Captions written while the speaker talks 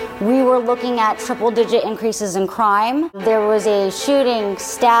We're looking at triple-digit increases in crime. There was a shooting,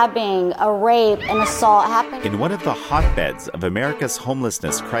 stabbing, a rape, and assault happening. In one of the hotbeds of America's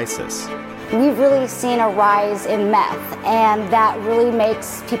homelessness crisis, we've really seen a rise in meth, and that really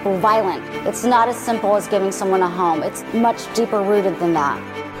makes people violent. It's not as simple as giving someone a home. It's much deeper rooted than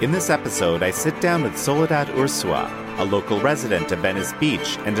that. In this episode, I sit down with Soledad Ursua, a local resident of Venice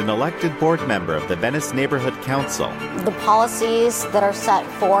Beach and an elected board member of the Venice Neighborhood Council. The policies that are set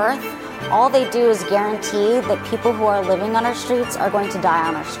forth, all they do is guarantee that people who are living on our streets are going to die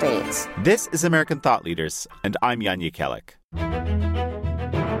on our streets. This is American Thought Leaders, and I'm Jan Jekielek.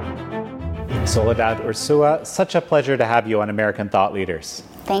 Soledad Ursua, such a pleasure to have you on American Thought Leaders.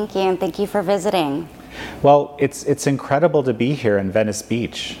 Thank you, and thank you for visiting. Well, it's incredible to be here in Venice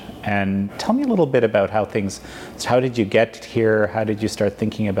Beach. And tell me a little bit about how did you get here? How did you start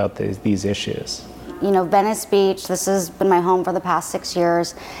thinking about these issues? You know, Venice Beach, this has been my home for the past 6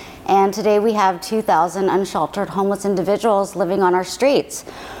 years. And today we have 2,000 unsheltered homeless individuals living on our streets.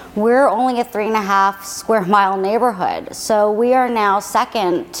 We're only a 3.5 square mile neighborhood. So we are now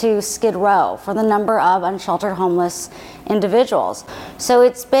second to Skid Row for the number of unsheltered homeless individuals. So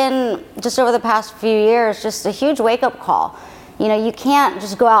it's been, just over the past few years, just a huge wake-up call. You know, you can't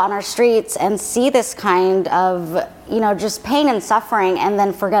just go out on our streets and see this kind of, just pain and suffering and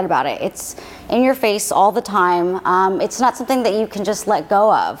then forget about it. It's in your face all the time. It's not something that you can just let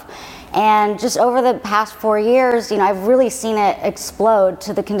go of. And just over the past 4 years, I've really seen it explode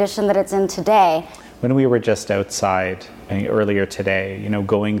to the condition that it's in today. When we were just outside earlier today,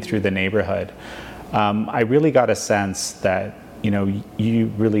 going through the neighborhood, I really got a sense that,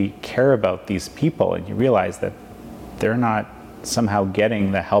 you really care about these people and you realize that they're not somehow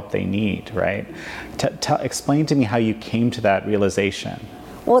getting the help they need, right? Explain to me how you came to that realization.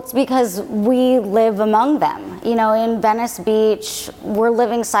 Well, it's because we live among them. In Venice Beach, we're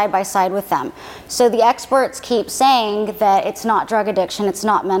living side by side with them. So the experts keep saying that it's not drug addiction, it's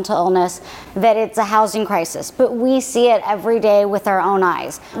not mental illness, that it's a housing crisis. But we see it every day with our own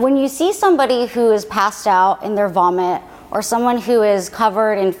eyes. When you see somebody who is passed out in their vomit, or someone who is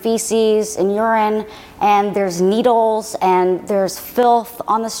covered in feces and urine, and there's needles and there's filth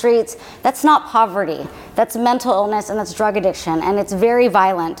on the streets, that's not poverty. That's mental illness and that's drug addiction, and it's very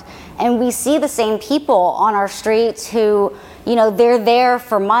violent. And we see the same people on our streets who, they're there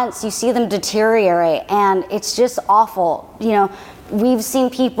for months. You see them deteriorate, and it's just awful. We've seen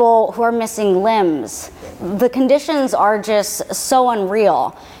people who are missing limbs. The conditions are just so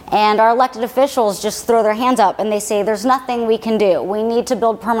unreal. And our elected officials just throw their hands up and they say, there's nothing we can do. We need to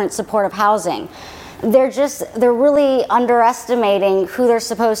build permanent supportive housing. They're really underestimating who they're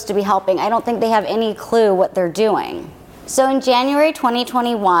supposed to be helping. I don't think they have any clue what they're doing. So in January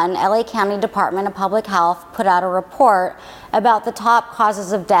 2021, LA County Department of Public Health put out a report about the top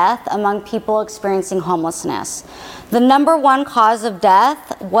causes of death among people experiencing homelessness. The number 1 cause of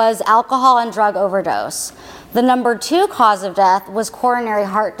death was alcohol and drug overdose. The number 2 cause of death was coronary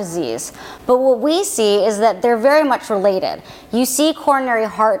heart disease. But what we see is that they're very much related. You see coronary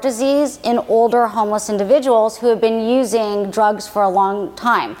heart disease in older homeless individuals who have been using drugs for a long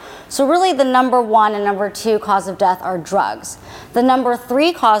time. So really the number 1 and number 2 cause of death are drugs. The number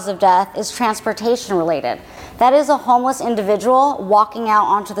 3 cause of death is transportation related. That is a homeless individual walking out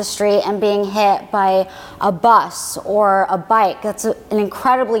onto the street and being hit by a bus or a bike. That's an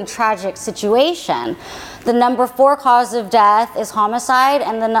incredibly tragic situation. The number 4 cause of death is homicide,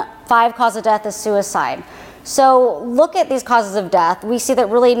 and the 5 cause of death is suicide. So look at these causes of death. We see that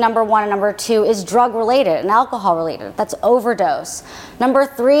really number 1 and number 2 is drug related and alcohol related. That's overdose. Number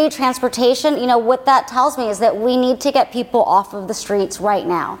 3, transportation. What that tells me is that we need to get people off of the streets right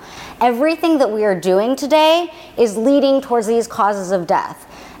now. Everything that we are doing today is leading towards these causes of death.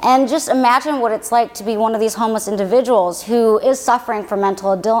 And just imagine what it's like to be one of these homeless individuals who is suffering from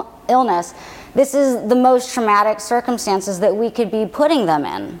mental illness. This is the most traumatic circumstances that we could be putting them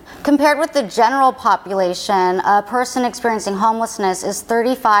in. Compared with the general population, a person experiencing homelessness is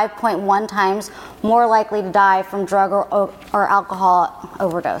 35.1 times more likely to die from drug or alcohol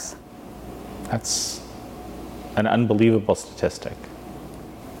overdose. That's an unbelievable statistic.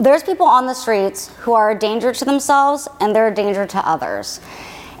 There's people on the streets who are a danger to themselves and they're a danger to others.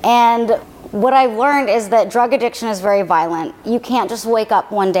 And what I've learned is that drug addiction is very violent. You can't just wake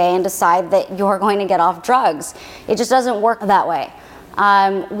up one day and decide that you're going to get off drugs. It just doesn't work that way.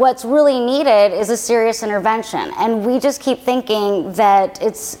 What's really needed is a serious intervention. And we just keep thinking that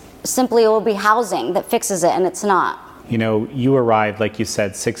it will be housing that fixes it, and it's not. you know, you arrived, like you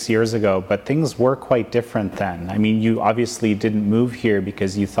said, 6 years ago, but things were quite different then. I mean, you obviously didn't move here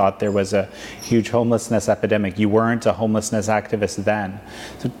because you thought there was a huge homelessness epidemic. You weren't a homelessness activist then.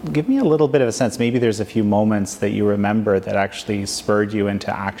 So give me a little bit of a sense. Maybe there's a few moments that you remember that actually spurred you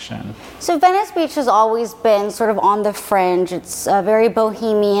into action. So Venice Beach has always been sort of on the fringe. It's a very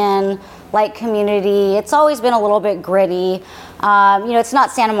bohemian-like community. It's always been a little bit gritty. You know, it's not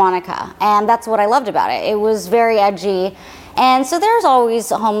Santa Monica, and that's what I loved about it. It was very edgy, and so there's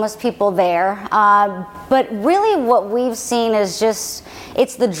always homeless people there. But really what we've seen is just,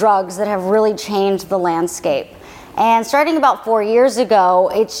 it's the drugs that have really changed the landscape. And starting about 4 years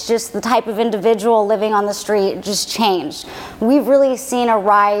ago, it's just the type of individual living on the street just changed. We've really seen a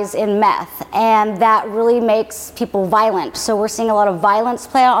rise in meth, and that really makes people violent. So we're seeing a lot of violence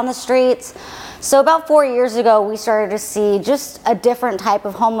play out on the streets. So about 4 years ago, we started to see just a different type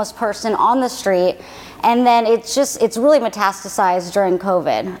of homeless person on the street. And then it's really metastasized during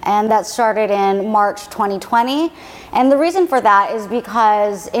COVID. And that started in March 2020. And the reason for that is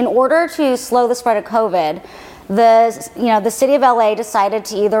because in order to slow the spread of COVID, the city of LA decided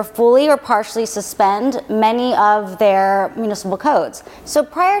to either fully or partially suspend many of their municipal codes. So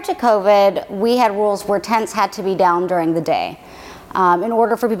prior to COVID, we had rules where tents had to be down during the day. In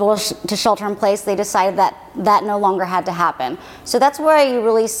order for people to shelter in place, they decided that that no longer had to happen. So that's where you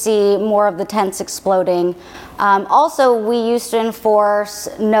really see more of the tents exploding. Also, we used to enforce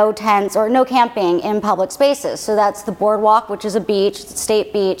no tents or no camping in public spaces. So that's the boardwalk, which is a beach, it's a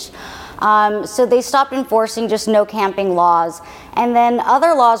state beach. So they stopped enforcing just no camping laws. And then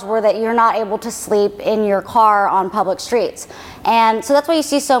other laws were that you're not able to sleep in your car on public streets. And so that's why you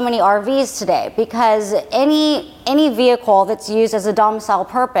see so many RVs today, because any vehicle that's used as a domicile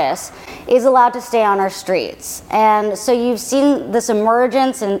purpose is allowed to stay on our streets. And so you've seen this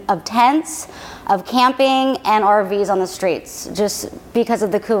emergence of tents, of camping, and RVs on the streets just because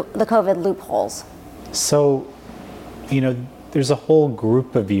of the COVID loopholes. So, you know, there's a whole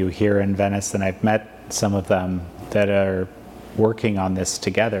group of you here in Venice, and I've met some of them that are working on this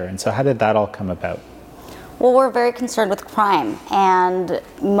together. And so how did that all come about? Well, we're very concerned with crime, and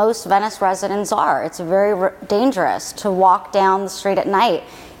most Venice residents are. It's very dangerous to walk down the street at night,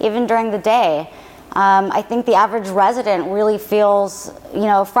 even during the day. I think the average resident really feels,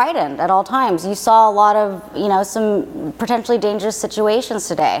 frightened at all times. You saw a lot of, some potentially dangerous situations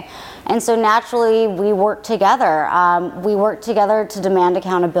today. And so naturally, we work together. We work together to demand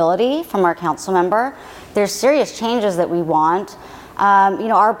accountability from our council member. There's serious changes that we want.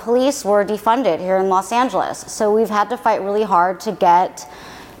 Our police were defunded here in Los Angeles. So we've had to fight really hard to get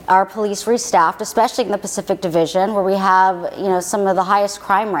our police restaffed, especially in the Pacific Division, where we have, some of the highest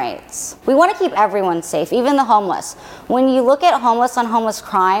crime rates. We want to keep everyone safe, even the homeless. When you look at homeless on homeless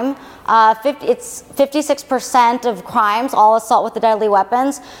crime, it's 56% of crimes, all assault with the deadly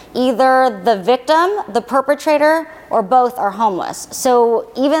weapons. Either the victim, the perpetrator, or both are homeless.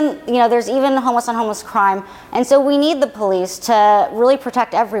 So even, there's even homeless on homeless crime. And so we need the police to really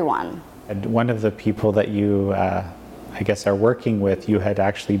protect everyone. And one of the people that you I guess are working with, you had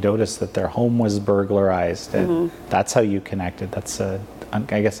actually noticed that their home was burglarized, and that's how you connected. That's a,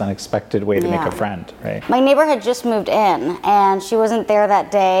 I guess, unexpected way to make a friend, right? My neighbor had just moved in, and she wasn't there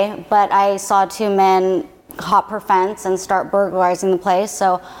that day, but I saw two men hop her fence and start burglarizing the place.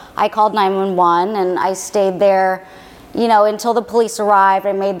 So I called 911, and I stayed there, until the police arrived.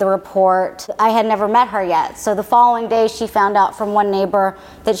 I made the report. I had never met her yet. So the following day, she found out from one neighbor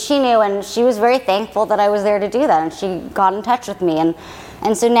that she knew, and she was very thankful that I was there to do that. And she got in touch with me.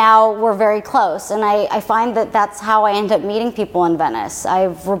 And so now we're very close. And I find that that's how I end up meeting people in Venice.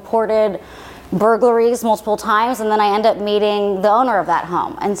 I've reported burglaries multiple times, and then I end up meeting the owner of that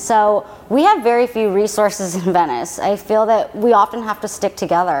home. And so we have very few resources in Venice. I feel that we often have to stick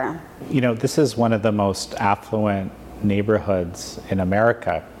together. This is one of the most affluent neighborhoods in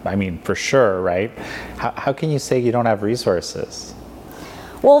America. I mean, for sure, right? How can you say you don't have resources?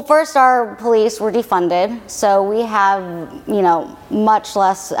 Well, first, our police were defunded, so we have, much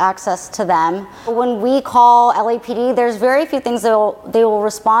less access to them. When we call LAPD, there's very few things they will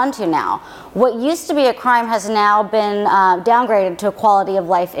respond to now. What used to be a crime has now been downgraded to a quality of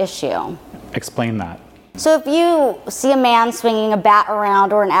life issue. Explain that. So if you see a man swinging a bat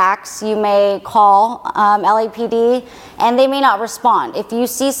around or an axe, you may call LAPD, and they may not respond. If you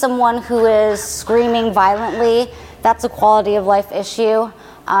see someone who is screaming violently, that's a quality of life issue.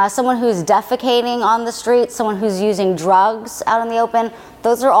 Someone who's defecating on the street, someone who's using drugs out in the open,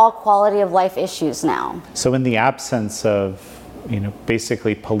 those are all quality of life issues now. So in the absence of,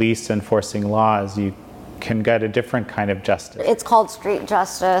 basically police enforcing laws, you can get a different kind of justice. It's called street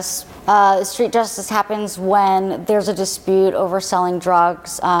justice. Street justice happens when there's a dispute over selling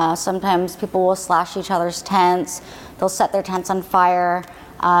drugs. Sometimes people will slash each other's tents. They'll set their tents on fire.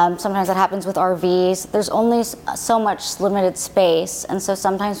 Sometimes that happens with RVs. There's only so much limited space, and so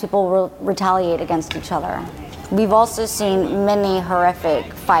sometimes people will retaliate against each other. We've also seen many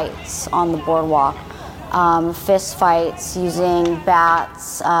horrific fights on the boardwalk. Fist fights using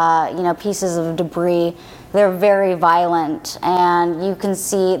bats, pieces of debris. They're very violent, and you can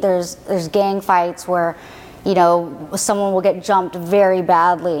see there's gang fights where, someone will get jumped very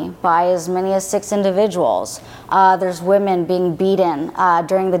badly by as many as 6 individuals. There's women being beaten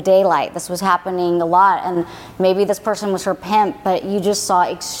during the daylight. This was happening a lot, and maybe this person was her pimp, but you just saw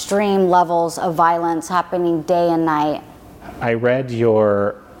extreme levels of violence happening day and night. I read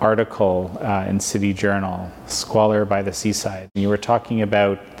your article in City Journal, Squalor by the Seaside. You were talking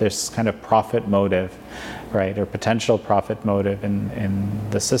about this kind of profit motive, right, or potential profit motive in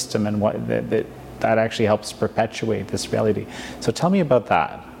the system, and what that actually helps perpetuate this reality. So tell me about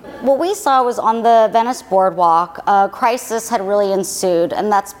that. What we saw was on the Venice boardwalk, a crisis had really ensued,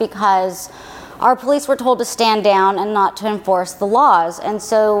 and that's because our police were told to stand down and not to enforce the laws. And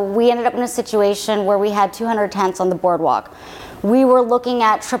so we ended up in a situation where we had 200 tents on the boardwalk. We were looking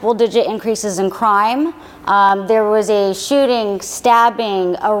at triple-digit increases in crime. There was a shooting,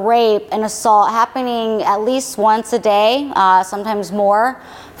 stabbing, a rape, an assault happening at least once a day, sometimes more.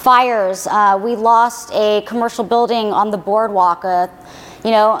 Fires. We lost a commercial building on the boardwalk.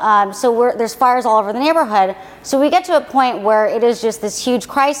 So there's fires all over the neighborhood. So we get to a point where it is just this huge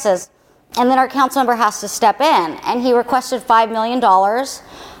crisis, and then our council member has to step in, and he requested $5 million.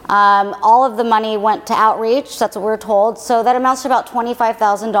 All of the money went to outreach, that's what we're told, so that amounts to about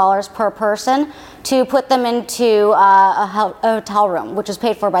 $25,000 per person to put them into a hotel room, which is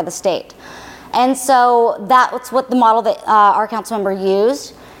paid for by the state. And so that's what the model that our council member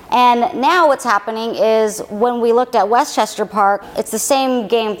used. And now what's happening is when we looked at Westchester Park, it's the same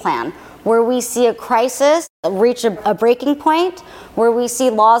game plan, where we see a crisis reach a breaking point, where we see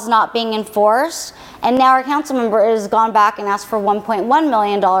laws not being enforced, and now our council member has gone back and asked for $1.1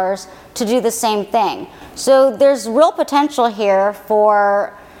 million to do the same thing. So there's real potential here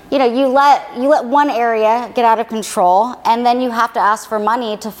for, you let one area get out of control, and then you have to ask for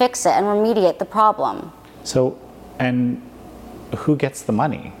money to fix it and remediate the problem. So, and who gets the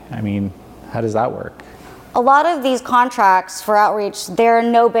money? I mean, how does that work? A lot of these contracts for outreach, they're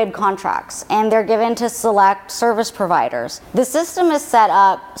no-bid contracts, and they're given to select service providers. The system is set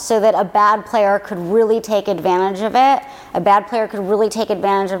up so that a bad player could really take advantage of it. A bad player could really take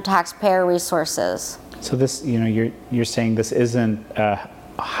advantage of taxpayer resources. So this, you're saying this isn't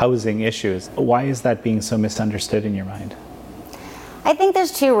housing issues. Why is that being so misunderstood in your mind? I think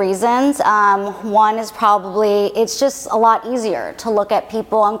there's 2 reasons. One is probably it's just a lot easier to look at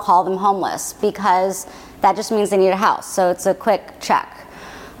people and call them homeless, because that just means they need a house, so it's a quick check.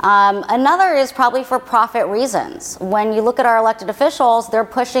 Another is probably for profit reasons. When you look at our elected officials, they're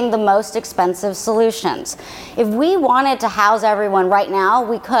pushing the most expensive solutions. If we wanted to house everyone right now,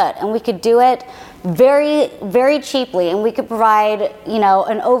 we could, and we could do it very, very cheaply, and we could provide,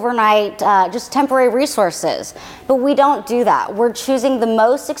 an overnight, just temporary resources. But we don't do that. We're choosing the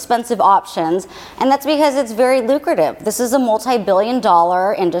most expensive options, and that's because it's very lucrative. This is a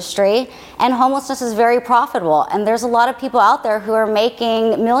multi-billion-dollar industry, and homelessness is very profitable. And there's a lot of people out there who are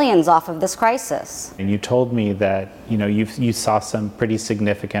making millions off of this crisis. And you told me that, you saw some pretty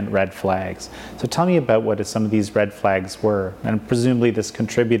significant red flags. So tell me about what some of these red flags were, and presumably this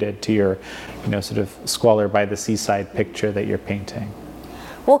contributed to your, sort of squalor by the seaside picture that you're painting.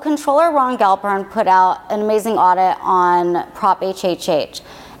 Well, Controller Ron Galpern put out an amazing audit on Prop HHH,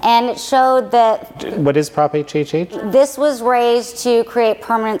 and it showed that... What is Prop HHH? This was raised to create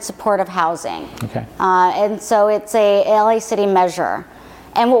permanent supportive housing. Okay. And so it's a LA City measure.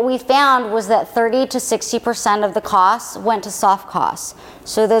 And what we found was that 30 to 60% of the costs went to soft costs.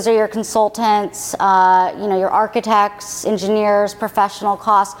 So those are your consultants, your architects, engineers, professional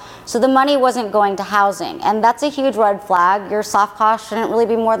costs. So the money wasn't going to housing. And that's a huge red flag. Your soft costs shouldn't really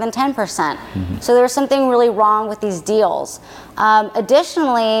be more than 10%. Mm-hmm. So there's something really wrong with these deals.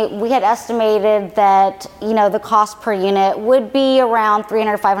 Additionally, we had estimated that, the cost per unit would be around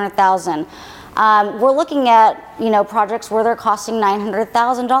 $300,000 to $500,000. We're looking at, projects where they're costing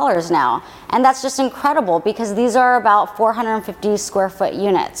 $900,000 now. And that's just incredible, because these are about 450 square foot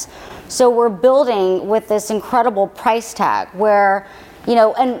units. So we're building with this incredible price tag where,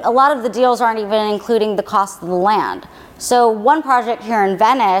 and a lot of the deals aren't even including the cost of the land. So one project here in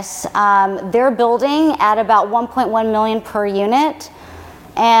Venice, they're building at about $1.1 million per unit.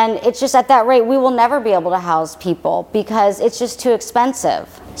 And it's just at that rate, we will never be able to house people because it's just too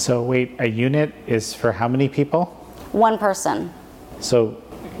expensive. So wait, a unit is for how many people? One person. So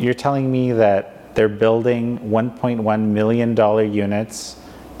you're telling me that they're building $1.1 million units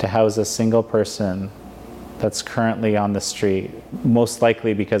to house a single person that's currently on the street, most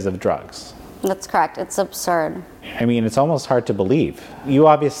likely because of drugs? That's correct. It's absurd. I mean, it's almost hard to believe. You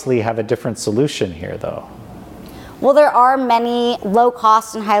obviously have a different solution here, though. Well, there are many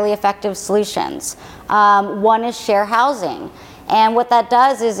low-cost and highly effective solutions. One is share housing. And what that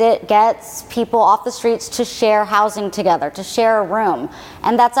does is it gets people off the streets to share housing together, to share a room.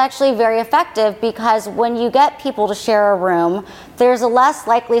 And that's actually very effective because when you get people to share a room, there's a less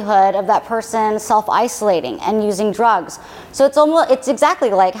likelihood of that person self-isolating and using drugs. So it's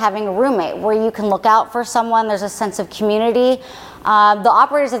exactly like having a roommate where you can look out for someone, there's a sense of community. The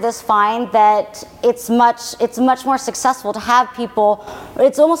operators of this find that it's much more successful to have people,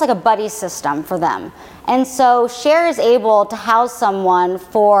 it's almost like a buddy system for them. And so Share is able to house someone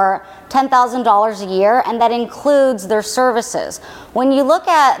for $10,000 a year, and that includes their services. When you look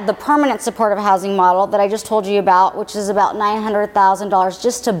at the permanent supportive housing model that I just told you about, which is about $900,000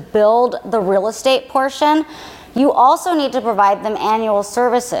 just to build the real estate portion, you also need to provide them annual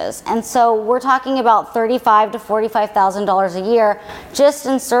services. And so we're talking about $35,000 to $45,000 a year just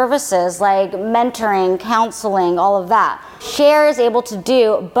in services like mentoring, counseling, all of that. Share is able to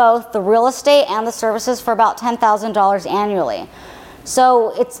do both the real estate and the services for about $10,000 annually.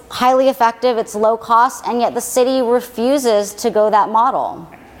 So it's highly effective, it's low cost, and yet the city refuses to go that model.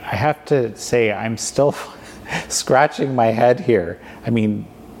 I have to say, I'm still scratching my head here. I mean,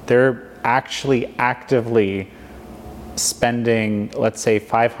 they're actually actively spending, let's say,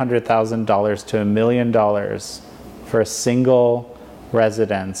 $500,000 to $1 million for a single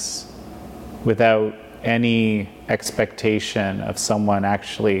residence without any expectation of someone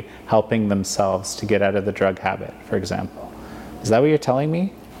actually helping themselves to get out of the drug habit, for example. Is that what you're telling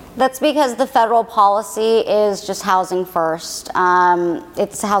me? That's because the federal policy is just housing first.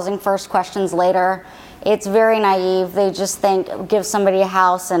 It's housing first, questions later. It's very naive. They just think, give somebody a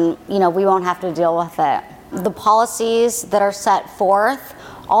house and, we won't have to deal with it. The policies that are set forth,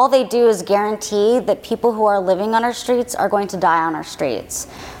 all they do is guarantee that people who are living on our streets are going to die on our streets.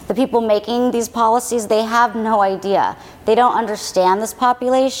 The people making these policies, they have no idea. They don't understand this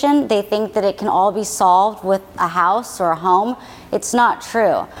population. They think that it can all be solved with a house or a home. It's not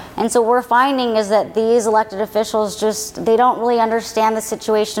true. And so what we're finding is that these elected officials they don't really understand the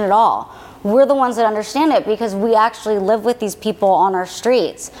situation at all. We're the ones that understand it because we actually live with these people on our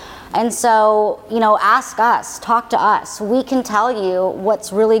streets. And so, ask us, talk to us. We can tell you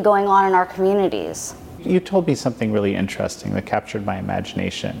what's really going on in our communities. You told me something really interesting that captured my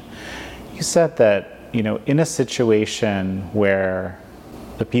imagination. You said that, in a situation where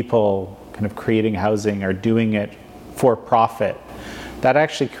the people kind of creating housing are doing it for profit, that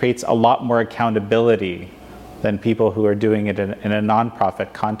actually creates a lot more accountability than people who are doing it in a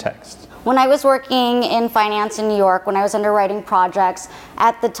nonprofit context. When I was working in finance in New York, when I was underwriting projects,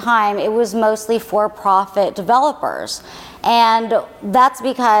 at the time it was mostly for-profit developers. And that's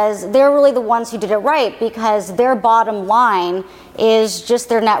because they're really the ones who did it right, because their bottom line is just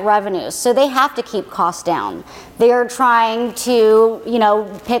their net revenues. So they have to keep costs down. They're trying to,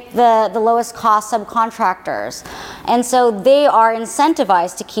 pick the lowest cost subcontractors. And so they are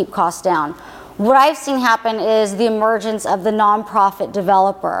incentivized to keep costs down. What I've seen happen is the emergence of the nonprofit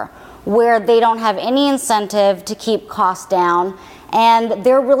developer, where they don't have any incentive to keep costs down, and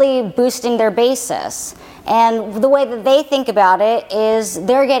they're really boosting their basis. And the way that they think about it is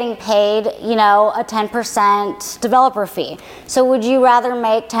they're getting paid, a 10% developer fee. So would you rather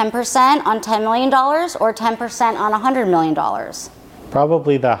make 10% on $10 million or 10% on $100 million?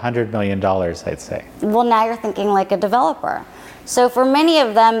 Probably the $100 million, I'd say. Well, now you're thinking like a developer. So for many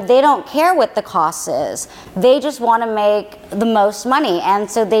of them, they don't care what the cost is. They just want to make the most money, and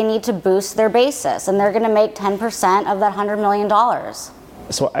so they need to boost their basis, and they're going to make 10% of that $100 million.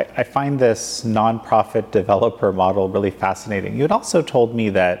 So I find this nonprofit developer model really fascinating. You had also told me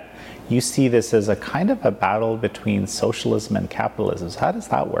that you see this as a kind of a battle between socialism and capitalism. How does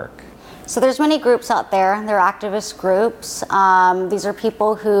that work? So there's many groups out there. They're activist groups. These are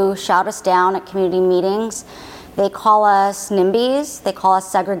people who shout us down at community meetings. They call us NIMBYs, they call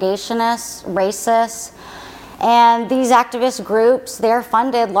us segregationists, racists. And these activist groups, they're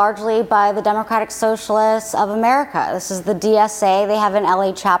funded largely by the Democratic Socialists of America. This is the DSA. They have an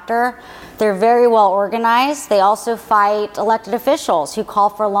LA chapter. They're very well organized. They also fight elected officials who call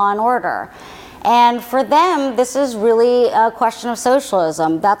for law and order. And for them, this is really a question of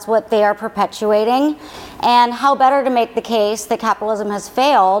socialism. That's what they are perpetuating. And how better to make the case that capitalism has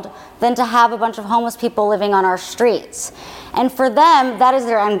failed than to have a bunch of homeless people living on our streets. And for them, that is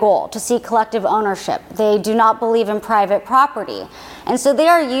their end goal, to see collective ownership. They do not believe in private property. And so they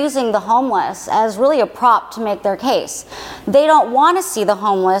are using the homeless as really a prop to make their case. They don't want to see the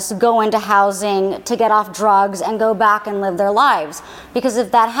homeless go into housing to get off drugs and go back and live their lives. Because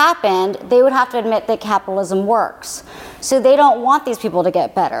if that happened, they would have to admit that capitalism works. So they don't want these people to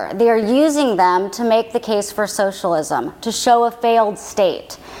get better. They are using them to make the case for socialism, to show a failed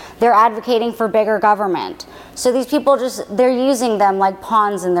state. They're advocating for bigger government. So these people they're using them like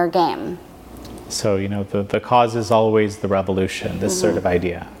pawns in their game. So, the cause is always the revolution, this sort of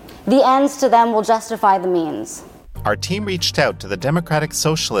idea. The ends to them will justify the means. Our team reached out to the Democratic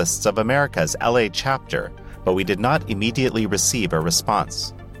Socialists of America's LA chapter, but we did not immediately receive a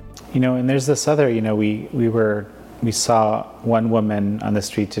response. And there's this other, we saw one woman on the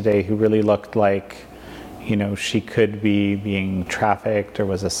street today who really looked like, she could be being trafficked or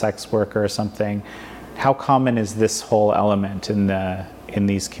was a sex worker or something. How common is this whole element in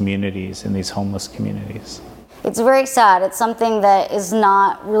these communities, in these homeless communities? It's very sad. It's something that is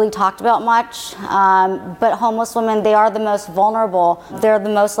not really talked about much. But homeless women, they are the most vulnerable. They're the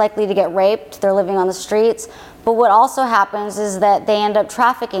most likely to get raped. They're living on the streets. But what also happens is that they end up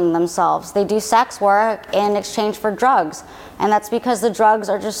trafficking themselves. They do sex work in exchange for drugs. And that's because the drugs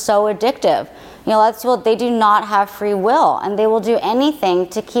are just so addictive. That's what they do not have free will, and they will do anything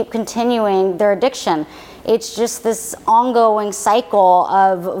to keep continuing their addiction. It's just this ongoing cycle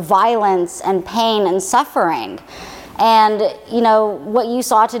of violence and pain and suffering. And, what you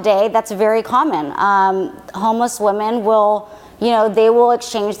saw today, that's very common. Homeless women will, they will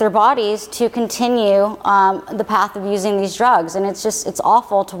exchange their bodies to continue the path of using these drugs. And it's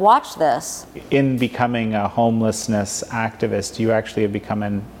awful to watch this. In becoming a homelessness activist, you actually have become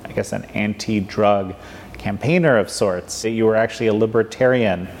an anti-drug campaigner of sorts. You were actually a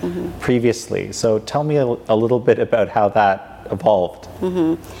libertarian previously. So tell me a little bit about how that evolved.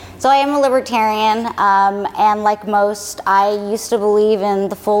 So I am a libertarian, and like most, I used to believe in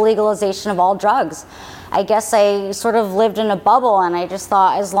the full legalization of all drugs. I guess I sort of lived in a bubble, and I just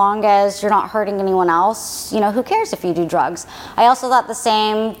thought, as long as you're not hurting anyone else, who cares if you do drugs? I also thought the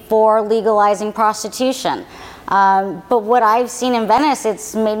same for legalizing prostitution. But what I've seen in Venice,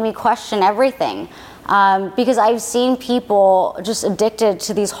 it's made me question everything. Because I've seen people just addicted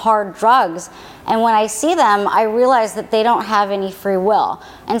to these hard drugs. And when I see them, I realize that they don't have any free will.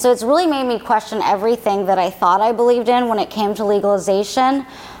 And so it's really made me question everything that I thought I believed in when it came to legalization.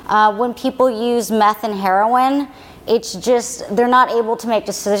 When people use meth and heroin, it's just, they're not able to make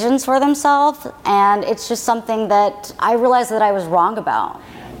decisions for themselves. And it's just something that I realized that I was wrong about.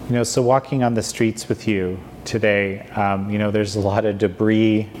 So walking on the streets with you today, there's a lot of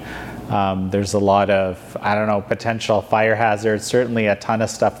debris. There's a lot of, potential fire hazards, certainly a ton of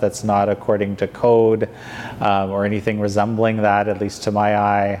stuff that's not according to code or anything resembling that, at least to my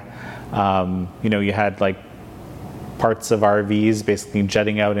eye. You had like parts of RVs basically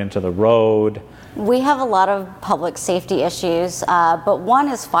jutting out into the road. We have a lot of public safety issues, but one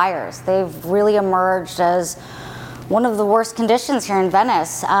is fires. They've really emerged as one of the worst conditions here in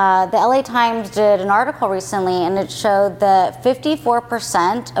Venice. The LA Times did an article recently, and it showed that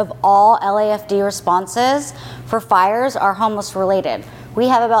 54% of all LAFD responses for fires are homeless related. We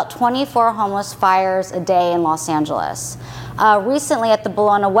have about 24 homeless fires a day in Los Angeles. Recently at the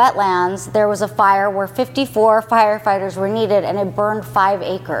Bologna wetlands, there was a fire where 54 firefighters were needed, and it burned 5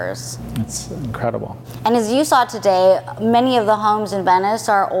 acres. That's incredible. And as you saw today, many of the homes in Venice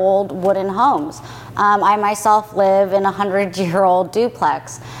are old wooden homes. I myself live in a 100-year-old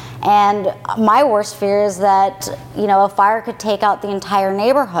duplex. And my worst fear is that, a fire could take out the entire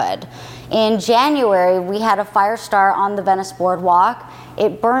neighborhood. In January, we had a fire start on the Venice Boardwalk.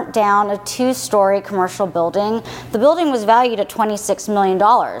 It burnt down a 2-story commercial building. The building was valued at $26 million.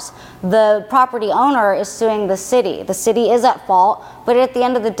 The property owner is suing the city. The city is at fault, but at the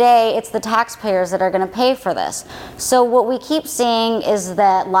end of the day, it's the taxpayers that are going to pay for this. So what we keep seeing is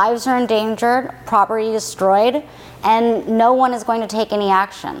that lives are endangered, property destroyed, and no one is going to take any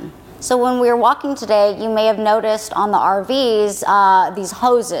action. So when we were walking today, you may have noticed on the RVs these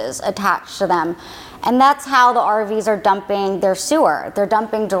hoses attached to them. And that's how the RVs are dumping their sewer. They're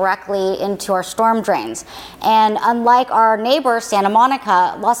dumping directly into our storm drains. And unlike our neighbor, Santa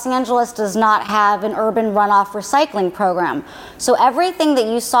Monica, Los Angeles does not have an urban runoff recycling program. So everything that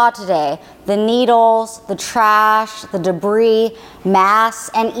you saw today, the needles, the trash, the debris, mass,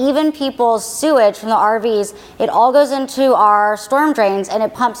 and even people's sewage from the RVs, it all goes into our storm drains and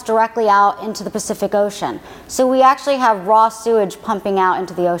it pumps directly out into the Pacific Ocean. So we actually have raw sewage pumping out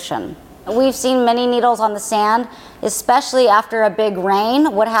into the ocean. We've seen many needles on the sand, especially after a big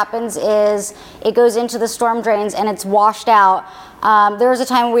rain. What happens is it goes into the storm drains and it's washed out. There was a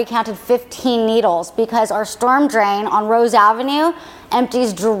time where we counted 15 needles because our storm drain on Rose Avenue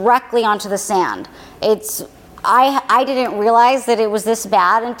empties directly onto the sand. I didn't realize that it was this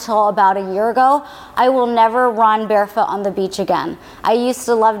bad until about a year ago. I will never run barefoot on the beach again. I used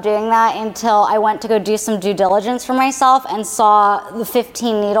to love doing that until I went to go do some due diligence for myself and saw the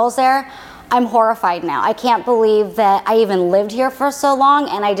 15 needles there. I'm horrified now. I can't believe that I even lived here for so long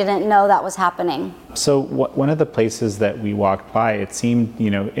and I didn't know that was happening. So one of the places that we walked by, it seemed,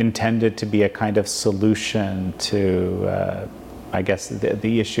 intended to be a kind of solution to I guess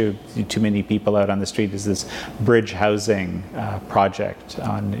the issue of too many people out on the street is this bridge housing project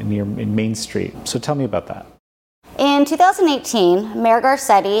in Main Street. So tell me about that. In 2018, Mayor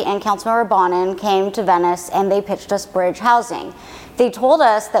Garcetti and Councilmember Bonin came to Venice and they pitched us bridge housing. They told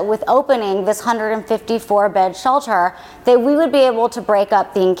us that with opening this 154-bed shelter, that we would be able to break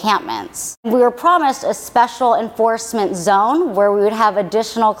up the encampments. We were promised a special enforcement zone where we would have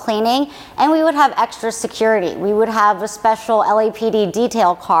additional cleaning and we would have extra security. We would have a special LAPD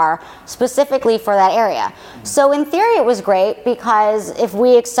detail car specifically for that area. So in theory, it was great because if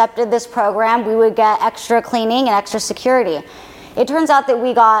we accepted this program, we would get extra cleaning and extra security. It turns out that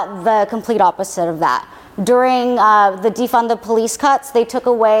we got the complete opposite of that. During the defund the police cuts, they took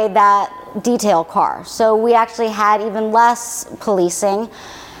away that detail car. So we actually had even less policing.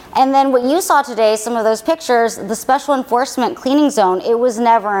 And then what you saw today, some of those pictures, the special enforcement cleaning zone, it was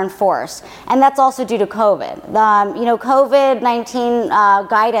never enforced. And that's also due to COVID. COVID-19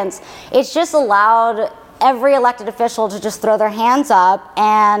 guidance, it's just allowed every elected official to just throw their hands up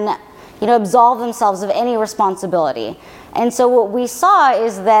and absolve themselves of any responsibility. And so what we saw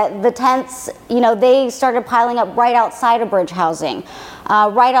is that the tents, they started piling up right outside of bridge housing.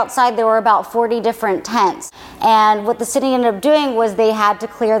 Right outside there were about 40 different tents. And what the city ended up doing was they had to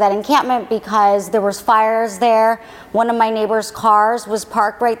clear that encampment because there was fires there. One of my neighbor's cars was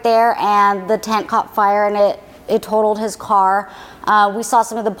parked right there and the tent caught fire and it totaled his car. We saw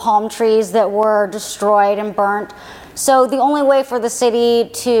some of the palm trees that were destroyed and burnt. So the only way for the city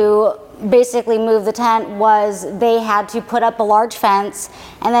to basically move the tent was they had to put up a large fence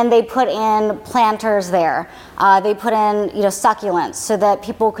and then they put in planters there. They put in succulents so that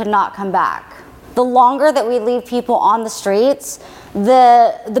people could not come back. The longer that we leave people on the streets,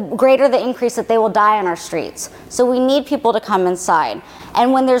 the greater the increase that they will die on our streets. So we need people to come inside.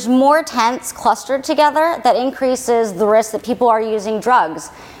 And when there's more tents clustered together, that increases the risk that people are using drugs.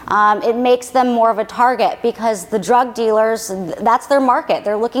 It makes them more of a target because the drug dealers, that's their market.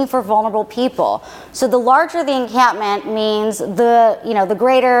 They're looking for vulnerable people. So the larger the encampment means the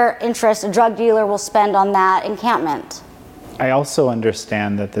greater interest a drug dealer will spend on that encampment. I also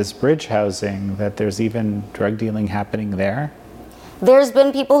understand that this bridge housing, that there's even drug dealing happening there. There's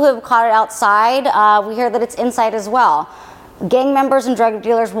been people who have caught it outside. We hear that it's inside as well. Gang members and drug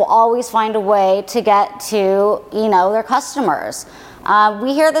dealers will always find a way to get to, their customers.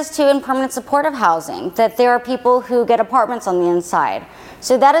 We hear this too in permanent supportive housing, that there are people who get apartments on the inside.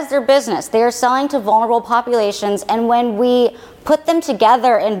 So that is their business. They are selling to vulnerable populations, and when we put them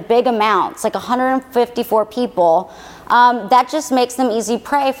together in big amounts, like 154 people, that just makes them easy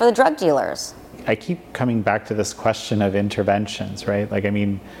prey for the drug dealers. I keep coming back to this question of interventions, right?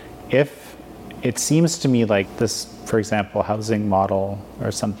 If it seems to me like this, for example, housing model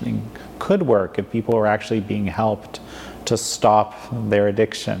or something could work if people were actually being helped to stop their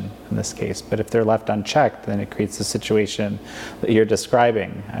addiction in this case. But if they're left unchecked, then it creates the situation that you're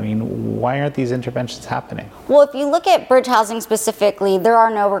describing. I mean, why aren't these interventions happening? Well, if you look at bridge housing specifically, there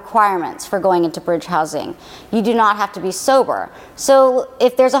are no requirements for going into bridge housing. You do not have to be sober. So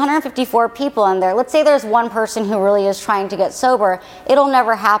if there's 154 people in there, let's say there's one person who really is trying to get sober, it'll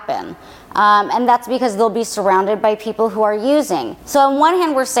never happen. And that's because they'll be surrounded by people who are using. So on one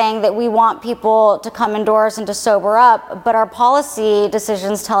hand, we're saying that we want people to come indoors and to sober up, but our policy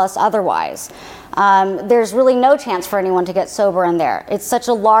decisions tell us otherwise. There's really no chance for anyone to get sober in there. It's such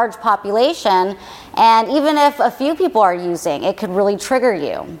a large population, and even if a few people are using, it could really trigger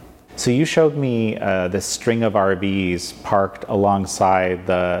you. So you showed me this string of RVs parked alongside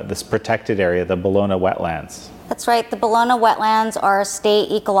this protected area, the Bellona wetlands. That's right. The Bellona wetlands are a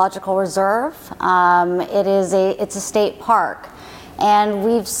state ecological reserve. It's a state park. And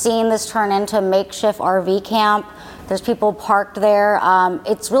we've seen this turn into a makeshift RV camp. There's people parked there.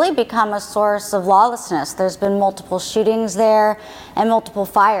 It's really become a source of lawlessness. There's been multiple shootings there and multiple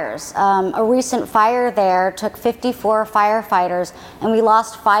fires. A recent fire there took 54 firefighters, and we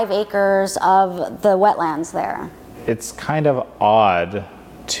lost 5 acres of the wetlands there. It's kind of odd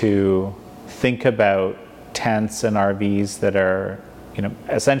to think about tents and RVs that are,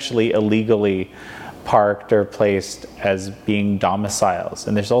 essentially illegally parked or placed as being domiciles.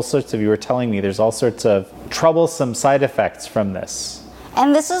 And there's all sorts of, you were telling me, there's all sorts of troublesome side effects from this.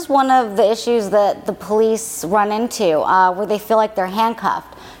 And this is one of the issues that the police run into, where they feel like they're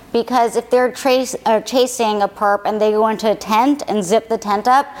handcuffed. Because if they're chasing a perp and they go into a tent and zip the tent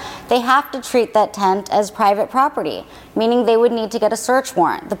up, they have to treat that tent as private property, meaning they would need to get a search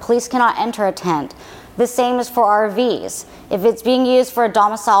warrant. The police cannot enter a tent. The same is for RVs. If it's being used for a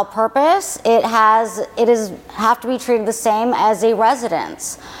domicile purpose, it have to be treated the same as a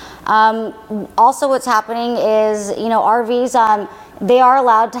residence. Also, what's happening is, RVs, they are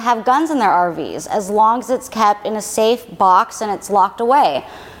allowed to have guns in their RVs as long as it's kept in a safe box and it's locked away.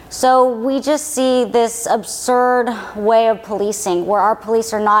 So we just see this absurd way of policing where our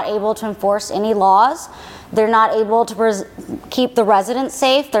police are not able to enforce any laws. They're not able to keep the residents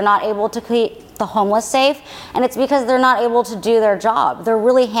safe. They're not able to keep the homeless safe. And it's because they're not able to do their job. They're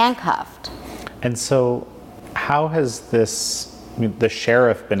really handcuffed. And so how has the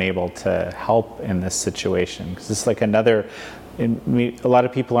sheriff been able to help in this situation? Because it's like a lot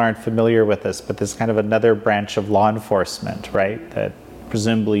of people aren't familiar with this, but this is kind of another branch of law enforcement, right? That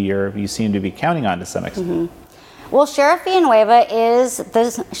presumably you seem to be counting on to some extent. Mm-hmm. Well, Sheriff Villanueva is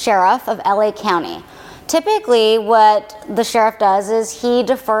the sheriff of LA County. Typically, what the sheriff does is he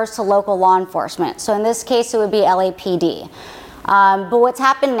defers to local law enforcement. So in this case, it would be LAPD. But what's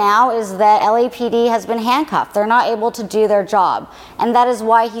happened now is that LAPD has been handcuffed. They're not able to do their job. And that is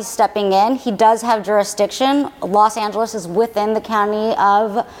why he's stepping in. He does have jurisdiction. Los Angeles is within the county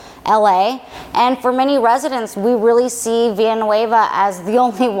of LA. And for many residents, we really see Villanueva as the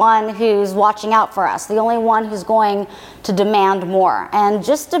only one who's watching out for us, the only one who's going to demand more. And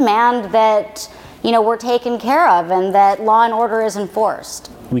just demand that, we're taken care of and that law and order is enforced.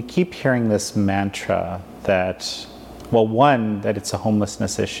 We keep hearing this mantra that, well, one, that it's a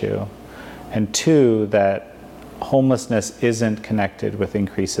homelessness issue, and two, that homelessness isn't connected with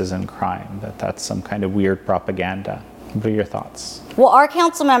increases in crime, that's some kind of weird propaganda. What are your thoughts? Well, our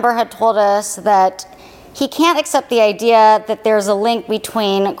council member had told us that he can't accept the idea that there's a link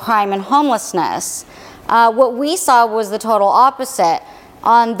between crime and homelessness. What we saw was the total opposite.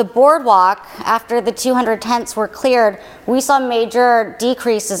 On the boardwalk, after the 200 tents were cleared, we saw major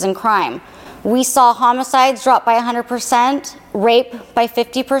decreases in crime. We saw homicides drop by 100%, rape by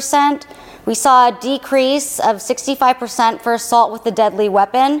 50%. We saw a decrease of 65% for assault with a deadly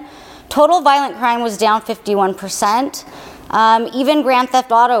weapon. Total violent crime was down 51%. Even grand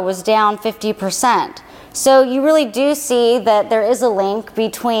theft auto was down 50%. So you really do see that there is a link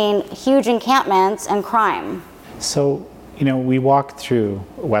between huge encampments and crime. So, we walked through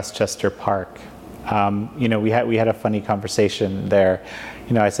Westchester Park. We had a funny conversation there.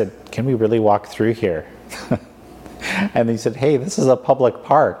 I said, can we really walk through here? And he said, hey, this is a public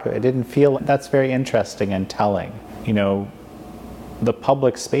park. I didn't feel, that's very interesting and telling. The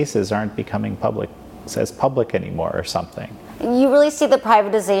public spaces aren't becoming as public anymore or something. You really see the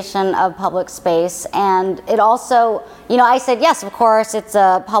privatization of public space, and it also, I said, yes, of course, it's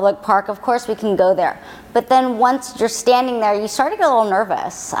a public park, of course we can go there. But then once you're standing there, you start to get a little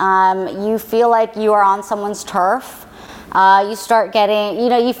nervous. You feel like you are on someone's turf. You start getting,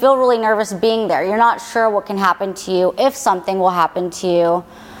 you feel really nervous being there. You're not sure what can happen to you, if something will happen to you.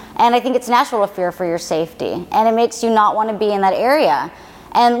 And I think it's natural to fear for your safety, and it makes you not want to be in that area.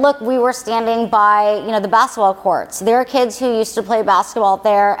 And look, we were standing by, the basketball courts. There are kids who used to play basketball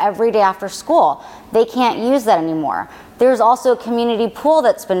there every day after school. They can't use that anymore. There's also a community pool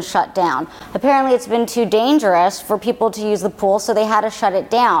that's been shut down. Apparently it's been too dangerous for people to use the pool, so they had to shut it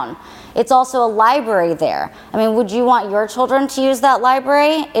down. It's also a library there. Would you want your children to use that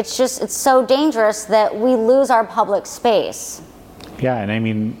library? It's so dangerous that we lose our public space. Yeah,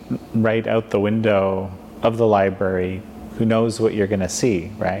 and right out the window of the library, who knows what you're going to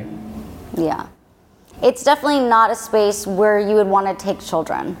see, right? Yeah. It's definitely not a space where you would want to take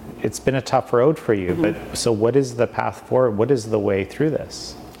children. It's been a tough road for you, but so what is the path forward? What is the way through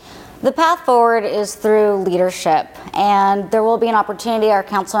this? The path forward is through leadership, and there will be an opportunity. Our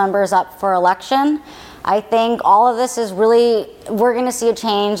council member is up for election. I think all of this is really, we're going to see a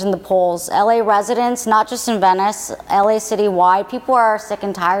change in the polls. LA residents, not just in Venice, LA citywide, people are sick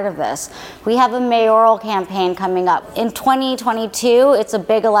and tired of this. We have a mayoral campaign coming up. In 2022, it's a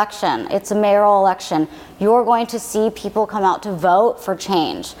big election. It's a mayoral election. You're going to see people come out to vote for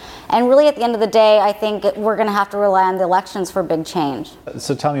change. And really at the end of the day, I think we're going to have to rely on the elections for big change.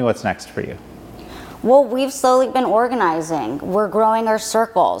 So tell me what's next for you. Well, we've slowly been organizing. We're growing our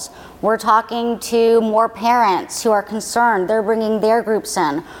circles. We're talking to more parents who are concerned. They're bringing their groups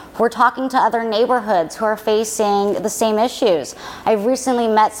in. We're talking to other neighborhoods who are facing the same issues. I've recently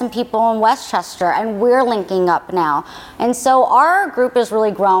met some people in Westchester, and we're linking up now. And so our group is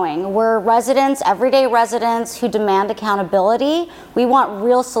really growing. We're residents, everyday residents who demand accountability. We want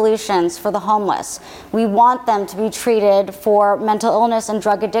real solutions for the homeless. We want them to be treated for mental illness and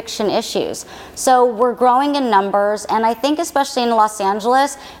drug addiction issues. So we're growing in numbers, and I think especially in Los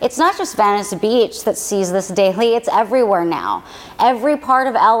Angeles, it's not just Venice Beach that sees this daily, it's everywhere now. Every part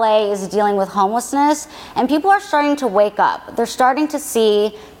of LA is dealing with homelessness, and people are starting to wake up. They're starting to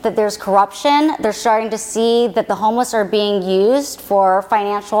see that there's corruption. They're starting to see that the homeless are being used for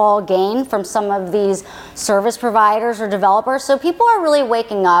financial gain from some of these service providers or developers. So people are really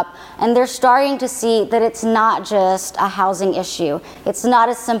waking up, and they're starting to see that it's not just a housing issue. It's not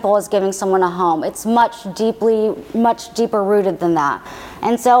as simple as giving someone a home. It's much deeper rooted than that.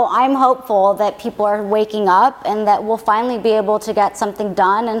 And so I'm hopeful that people are waking up and that we'll finally be able to get something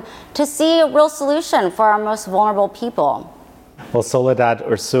done and to see a real solution for our most vulnerable people. Well, Soledad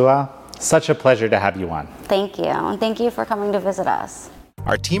Ursua, such a pleasure to have you on. Thank you, and thank you for coming to visit us.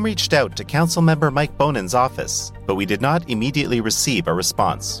 Our team reached out to Councilmember Mike Bonin's office, but we did not immediately receive a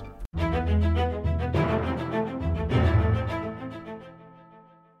response.